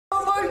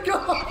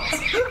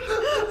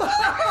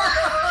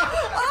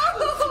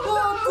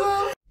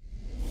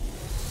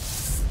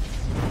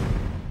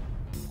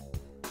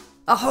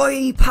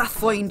Ahoy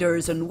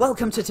Pathfinders, and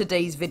welcome to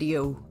today's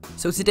video.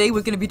 So today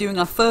we're going to be doing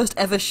our first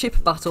ever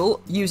ship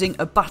battle using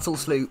a battle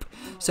sloop.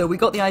 So we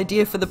got the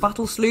idea for the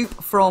battle sloop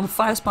from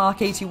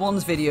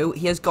Firespark81's video.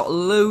 He has got a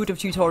load of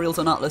tutorials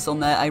on Atlas on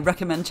there. I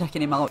recommend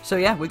checking him out. So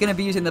yeah, we're going to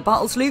be using the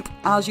battle sloop.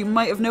 As you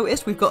might have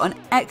noticed, we've got an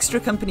extra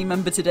company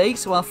member today.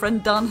 So our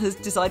friend Dan has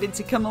decided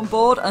to come on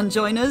board and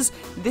join us.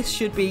 This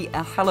should be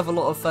a hell of a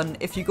lot of fun.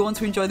 If you go on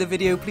to enjoy the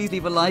video, please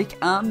leave a like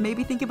and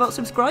maybe think about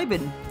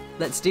subscribing.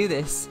 Let's do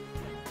this.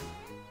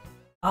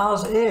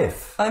 As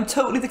if. I'm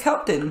totally the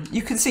captain.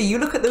 You can see, you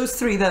look at those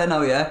three there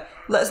now, yeah?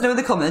 Let us know in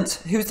the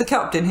comments, who's the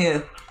captain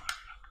here?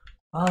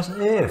 As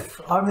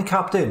if. I'm the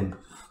captain.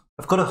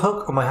 I've got a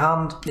hook on my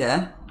hand.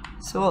 Yeah?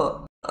 So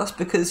what? That's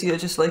because you're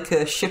just like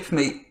a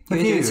shipmate. You're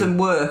Look doing you. some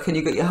work and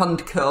you got your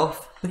hand cut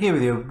off. Look here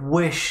with your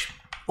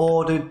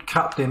wish-ordered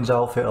captain's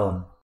outfit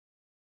on.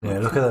 Yeah,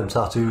 look at them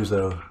tattoos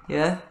though.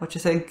 Yeah? What do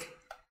you think?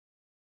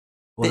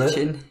 Well,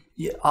 Bitching.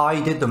 Yeah,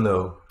 I did them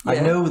though. Yeah. I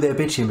know they're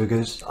bitching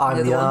because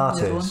I'm the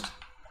artist.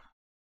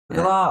 Look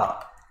at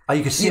that. Oh,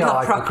 you can see You've how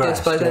not I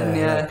practiced progressed. by then,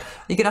 yeah.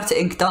 You're going to have to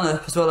ink Dan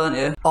up as well, aren't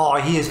you? Oh,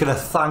 he is going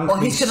to thank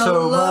me he's gonna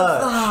so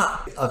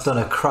love much. I've done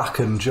a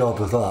cracking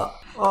job of that.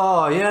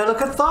 Oh yeah, look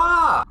at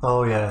that.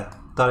 Oh yeah,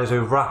 that is a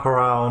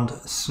wraparound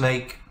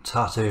snake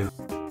tattoo.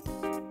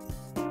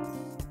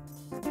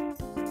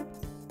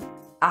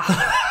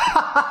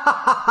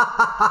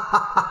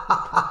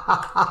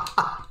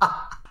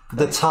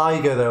 The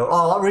tiger though.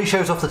 Oh, that really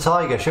shows off the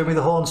tiger. Show me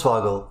the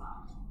hornswoggle.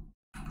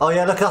 Oh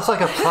yeah, look, that's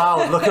like a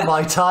proud look at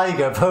my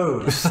tiger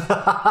pose.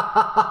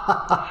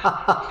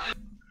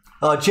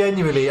 Oh,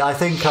 genuinely, I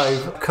think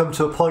I've come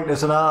to a point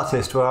as an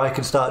artist where I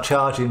can start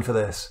charging for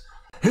this.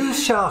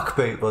 Who's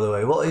Sharkbait, by the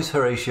way? What is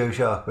Horatio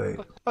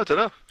Sharkbait? I don't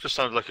know. Just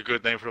sounds like a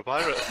good name for a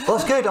pirate. Well,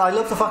 that's good. I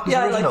love the fact it's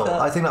Yeah, I like original.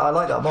 that. I think that I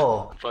like that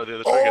more. Try the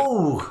other trigger.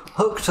 Oh,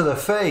 hook to the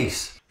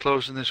face.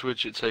 Closing this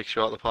widget takes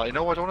you out of the party.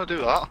 No, I don't want to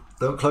do that.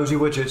 Don't close your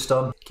widgets,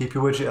 Dom. Keep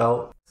your widget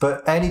out.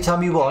 But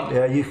anytime you want,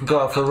 yeah, you can go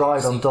out for a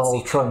ride on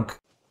Donald Trunk.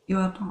 You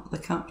are not the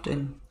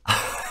captain.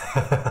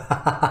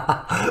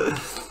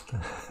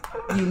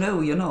 You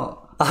know you're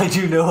not. I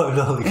do know I'm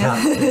not the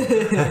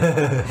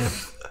captain.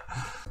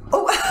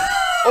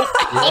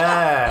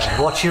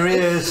 Yeah, watch your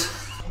ears.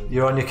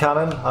 You're on your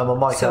cannon, I'm on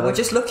my So cannon. we're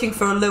just looking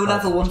for a low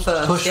level one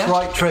first, Push yeah?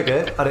 right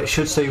trigger and it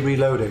should say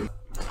reloading.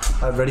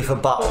 I'm ready for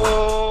battle.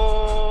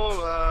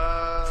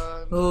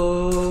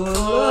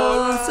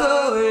 Oh,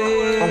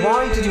 sorry. And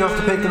why did you have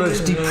to pick the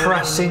most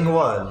depressing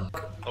one?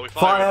 Are we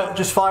Fire, firing?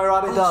 just fire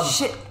at it, Dan.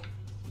 Shit.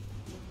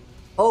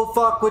 Oh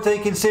fuck, we're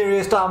taking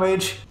serious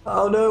damage.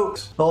 Oh no.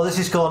 Oh, this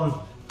has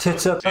gone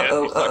tits up.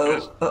 Yeah, he's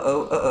not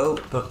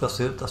good. Look, that's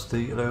it. That's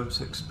the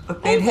 6.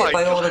 I'm being Oh hit my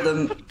by all God.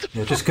 of them.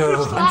 Yeah, just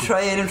go. I'm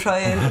trying.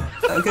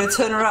 I'm going to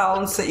turn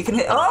around so that you can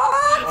hit. Oh,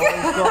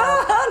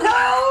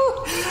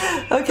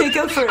 no! Okay,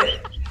 go for it.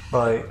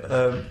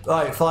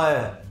 Right,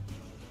 fire.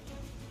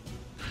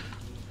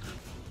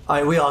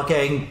 Right, we are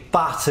getting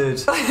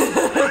battered. We're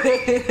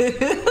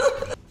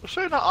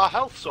saying that our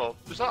health's up.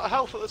 Is that a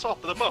health at the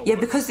top of the boat? Yeah,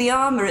 because the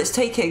armour it's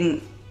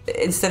taking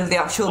instead of the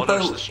actual Oh, no,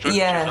 it's boat. the structures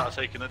that are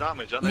taking the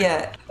damage, aren't they?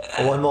 Yeah.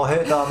 One more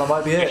hit, Dan, that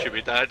might be You it. should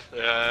be dead.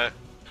 I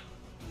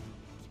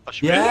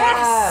should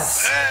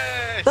Yes! be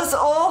Hey! That's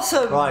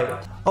awesome. Right.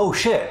 Oh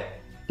shit.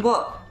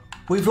 What?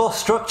 We've lost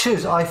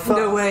structures.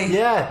 No way.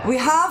 Yeah. We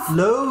have.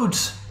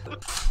 Loads.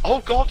 Oh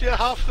god, yeah,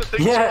 half the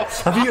things Yeah.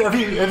 off. Have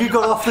you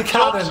got off the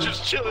John's cannon?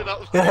 just chilling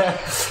out. Yeah.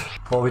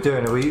 What are we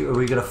doing? Are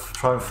we gonna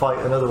try and fight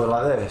another one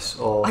like this,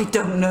 or? I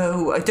don't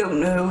know.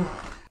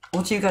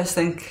 What do you guys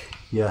think?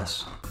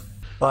 Yes.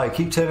 Right,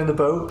 keep turning the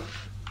boat.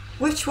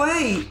 Which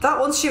way? That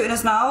one's shooting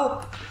us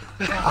now.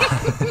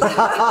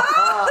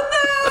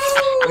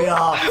 We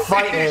are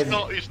fighting.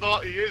 He's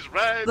not, he is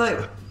red. Like,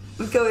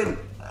 we're going.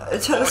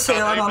 Turn the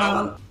sail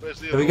on. Where's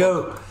the Here we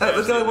other go. Right,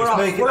 we're going. We're off.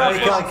 Make We're off.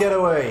 that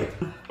getaway.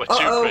 one? We're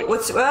too quick.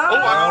 What's? We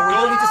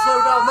don't need to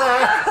slow down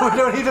there. We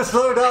don't need to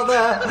slow down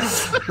there.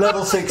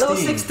 Level 16. Level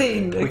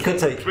 16. We Okay. could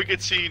take.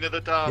 Brigantine of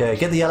the dam. Yeah,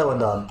 get the yellow one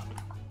done.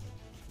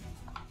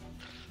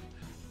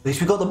 At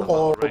least we've got them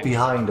all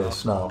behind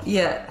us now.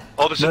 Yeah.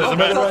 Oh, there's No,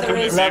 another no, red. no, There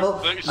is. level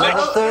 36.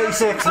 level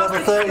 36, level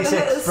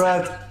 36,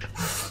 Fred.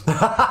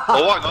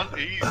 Oh, hang on.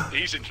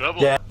 He's in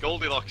trouble. Yeah.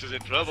 Goldilocks is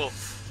in trouble.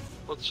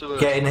 What's the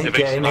Getting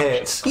eviction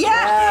hits. option?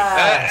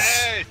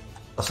 Yes! Hey!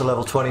 That's a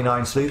level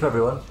 29 sleep,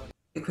 everyone. I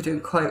think we're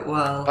doing quite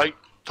well.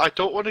 I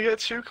don't want to get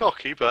too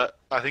cocky, but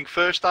I think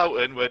first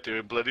outing we're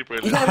doing bloody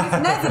brilliant. Yeah,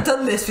 we've never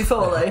done this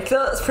before. Like,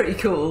 that's pretty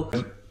cool.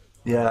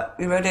 Yeah.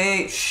 You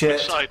ready? Shit.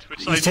 Which side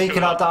He's is taking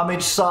coming our up?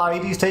 damage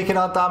side. He's taking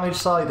our damage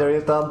side. There he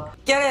is, Dan.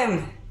 Get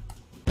him.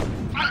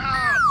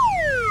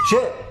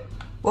 Shit.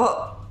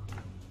 What?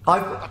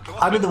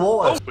 I'm in the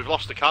water. Oh, we've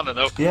lost the cannon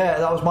though. Yeah,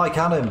 that was my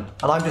cannon.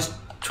 And I'm just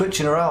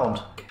twitching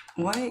around.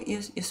 Why are you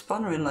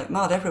spannering like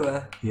mad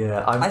everywhere?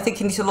 Yeah, I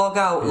think you need to log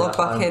out, log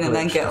back I'm in, and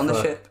then glitched get on the the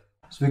fuck. ship.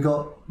 So we've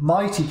got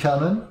Mighty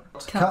Cannon,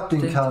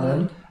 Captain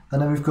Cannon,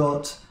 and then we've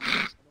got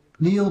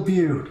Neil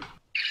Bew.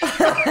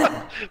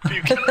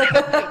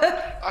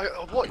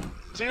 What?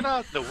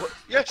 Leonard? No, what?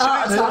 Yes,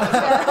 Art it is. Attack.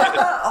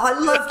 Yeah. I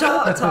loved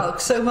Art Attack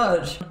so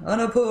much.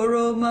 And a poor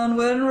old man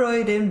went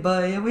riding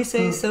by, and we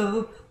say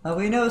so, and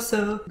we know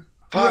so.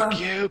 Fuck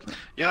you.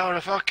 You're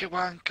a fucking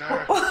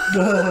wanker.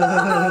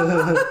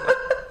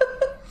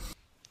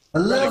 A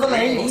level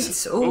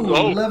 8. Ooh.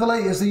 Level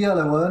 8 is the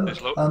yellow one,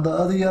 and the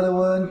other yellow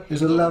one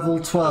is a level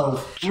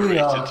 12. We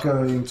are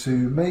going to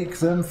make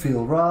them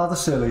feel rather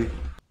silly.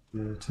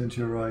 Yeah, turn to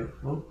your right.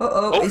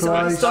 He's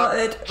already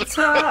started.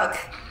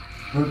 Attack!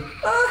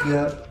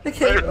 Yeah.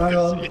 Okay. Hang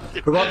on.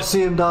 We're about to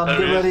see him, Dan.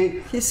 Get ready.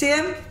 Can you see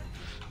him?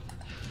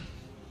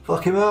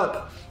 Fuck him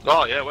up.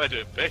 Oh yeah, we're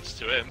doing bits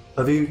to him.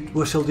 Have you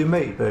whistled your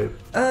mate, babe?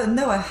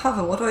 No, I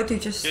haven't. What do I do?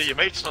 Just Yeah, your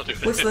mate's not doing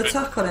it. whistle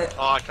attack on it.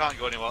 Oh, I can't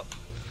go anywhere.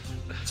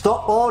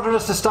 Stop ordering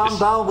us to stand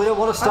down. We don't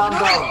want to stand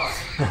down.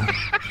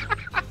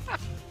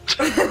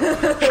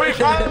 Free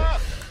fire!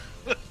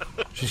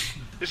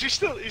 Is he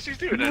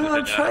doing anything? No,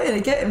 I'm trying to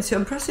get him to.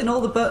 I'm pressing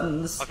all the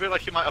buttons. I feel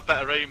like he might have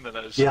better aim than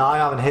us. Yeah, I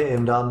haven't hit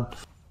him, Dan.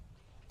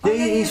 Yeah,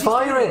 he's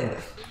firing.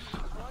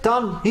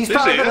 Dan, he's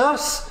better than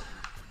us.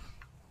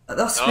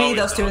 That's me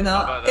that's doing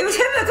that. It was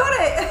him that got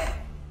it!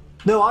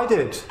 No, I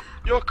did.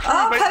 Your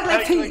crewmate Peg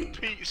Leg Pete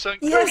Pete. sunk.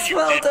 Yes, you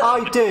well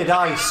did.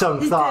 done. I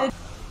sunk that. Did.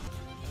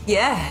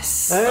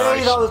 Yes. Hey,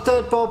 Nice. that was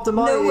dead Bob the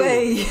Mighty. No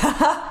way.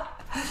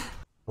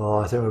 Oh,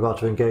 I think we're about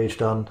to engage,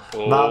 Dan.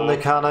 Oh, Man the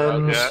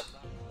cannons. yeah.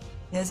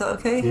 Yeah, is that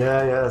okay?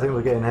 Yeah, I think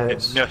we're getting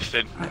hits.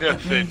 Nothing.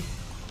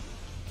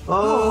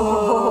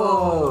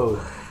 Oh!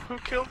 Who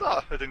killed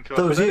that? I didn't kill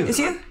That was you. Is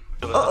you?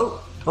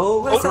 Oh,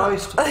 Where's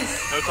Christ. No time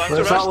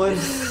Where's to that rest.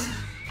 one?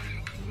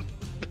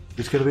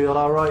 He's going to be on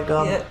our right,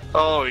 Dan. Yeah.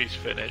 Oh, he's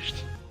finished.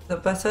 Is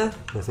that better?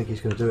 I think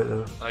he's going to do it,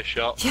 though. Nice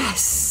shot.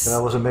 Yes!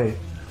 That wasn't me.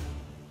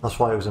 That's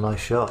why it was a nice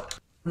shot.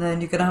 And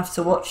then you're going to have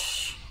to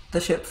watch the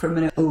ship for a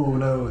minute. Oh,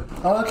 no.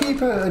 I'll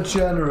keep a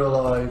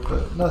general eye,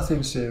 but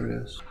nothing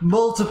serious.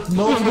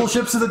 Multiple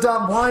ships of the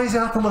dam. Why is it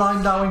happening when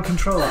I'm now in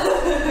control?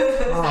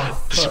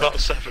 Oh, There's fuck. about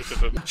 7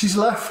 of them. She's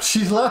left.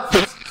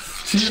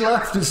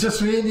 It's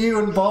just me and you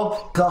and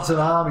Bob. That's an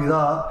army,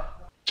 that.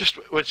 Just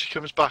when she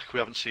comes back, we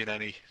haven't seen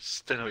any.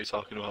 Don't know what you're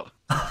talking about.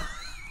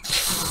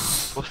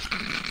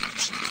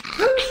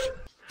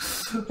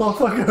 Oh,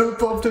 fuck, I hope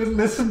Bob didn't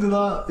listen to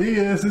that. He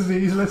is, isn't he?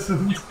 He's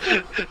listened.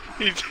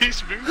 He's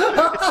moving.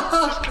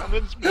 His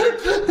cannons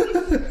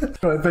move.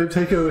 Right, babe,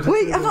 take over.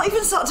 Wait, I've not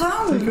even sat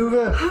down! Take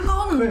over. Hang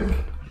on! Quick.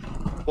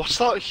 What's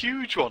that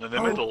huge one in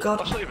the middle? God.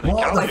 That's not even a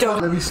What? cannon. I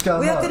don't. Let me scan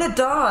We are that. gonna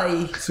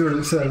die! See what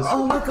it says.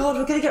 Oh my god,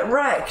 we're gonna get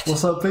wrecked!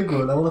 What's that big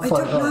one? I want to I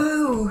fight don't that.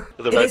 know!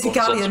 The It red is a one's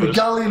on galleon. to The us.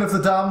 galleon of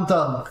the dam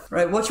done.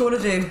 Right, what do you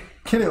want to do?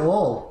 Kill it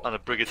all. And a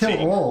Kill it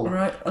brigantine. all.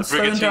 Right, I'm The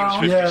slowing brigantine's down.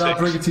 50. Yeah, that 56.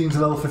 brigantine's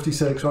level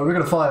 56. Right, we're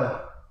going to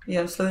fire. Yeah,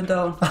 I'm slowing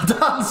down.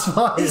 Dan's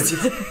fired.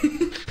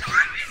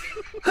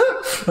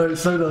 Right,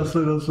 slow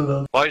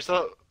down.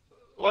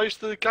 Why's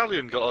the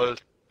galleon got a I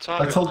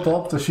target? told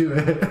Bob to shoot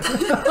it.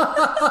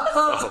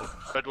 Oh,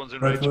 red one's in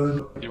Red rage.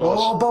 one. He was.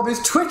 Oh, Bob is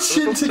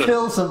twitching to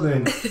kill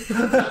something.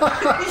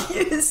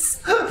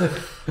 Yes!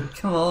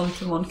 Come on.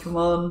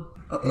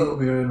 Oh,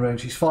 we're in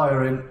range. He's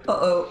firing.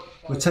 Uh-oh.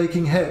 We're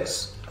taking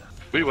hits.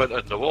 We went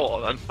under the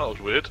water then. That was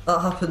weird. That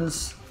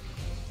happens.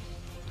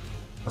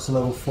 That's a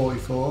level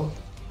 44.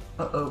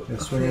 Uh-oh. Yeah,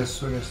 swing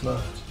us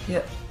left. Yeah.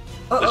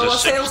 There's Uh-oh, a our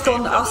sail's 16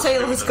 gone. Our level sail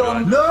ship has in the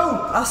gone. No!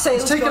 Our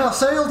sail's He's taking gone. our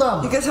sail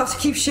down. You're going to have to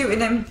keep shooting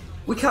him.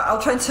 We can't.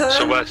 I'll try and turn.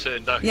 So we're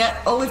sitting down. Yeah,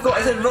 all we've got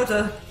is a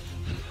rudder.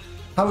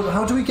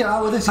 How do we get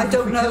out of this? I even if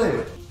don't we know. Kill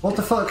it? What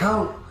the fuck?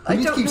 How? I We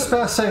need to don't keep know.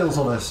 spare sails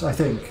on us, I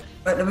think.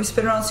 Right, let me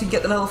spin around so you can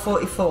get the level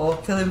 44.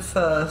 Kill him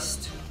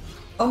first.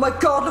 Oh my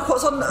god, look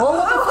what's on. Oh,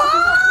 what the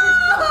fuck?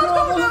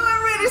 Oh, no,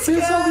 I'm really scared.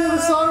 He's on the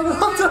other side.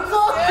 What the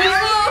fuck?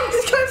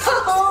 He's going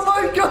fast. Oh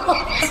my god!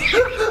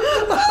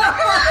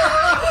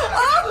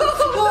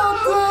 What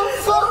the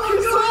fuck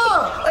is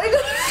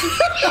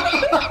that?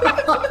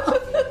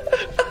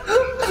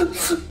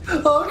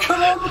 Oh,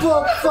 come on,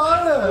 Bob,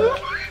 fire!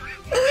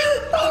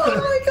 Oh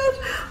my god,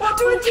 what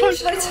do I do?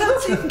 Should I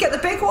turn so you can get the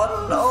big one?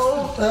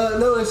 Oh,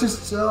 No, it's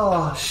just.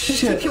 Oh, keep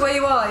shit. you where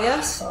you are,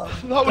 yes? That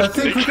I was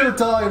think we're gonna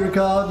die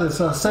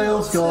regardless. Our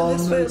sail's gone.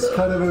 It's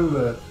kind of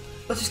over.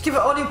 Let's just give it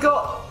all you've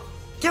got.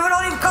 Give it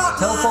all you've got.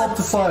 Tell Bob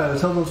to fire.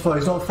 Tell Bob to fire.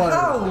 He's not firing.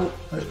 How?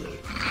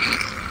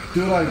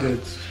 Do what I did.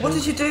 What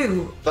did you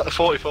do? That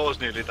 44's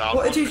nearly down.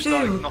 What did you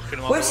Started do? knocking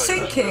him out We're the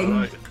way. sinking.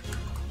 Right.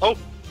 Oh,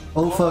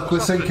 Oh fuck, we're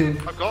what's happening?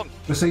 sinking. I've gone.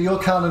 We're sinking. Your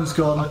cannon's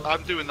gone.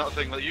 I'm doing that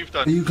thing that you've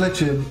Are done. you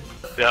glitching?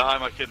 Yeah,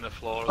 I'm like in the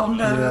floor. Oh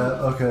no.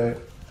 Yeah, okay.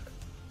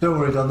 Don't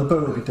worry, Dan, the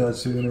boat will be dead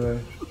soon anyway.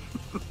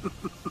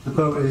 The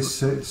boat is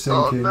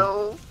sinking.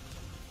 no.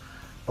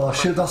 Oh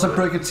shit, that's a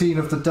brigantine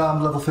of the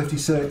dam, level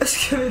 56.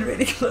 It's coming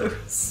really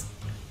close.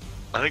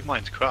 I think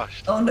mine's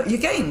crashed. Oh no, your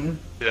game?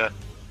 Yeah.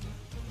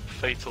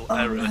 Fatal Oh,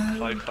 error no.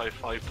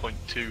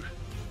 555.2.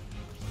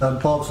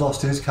 And Bob's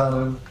lost his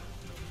cannon.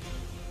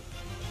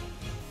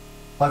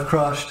 I've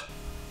crashed.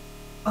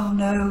 Oh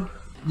no.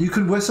 You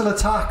can whistle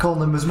attack on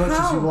them as much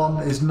as you How?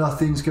 want,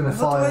 nothing's gonna What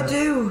fire. do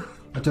I do?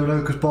 I don't know,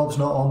 because Bob's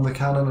not on the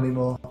cannon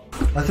anymore.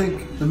 I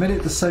think the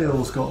minute the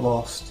sails got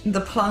lost,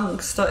 The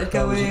planks started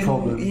That was a going.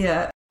 problem.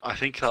 Yeah. I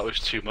think that was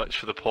too much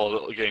for the poor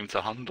little game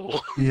to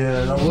handle.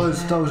 yeah, that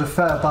was a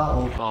fair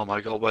battle. Oh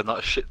my god, when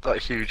that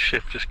huge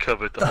ship just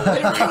covered the whole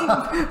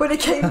screen. When it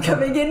came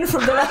coming in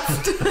from the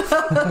left.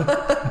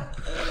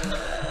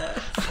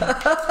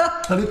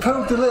 And it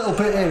poked a little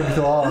bit in, and we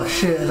thought, oh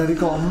shit, and then it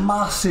got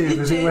massive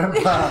as it went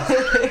past.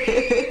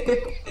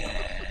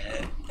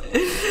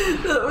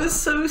 That was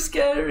so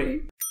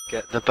scary.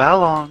 Get the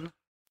bell on.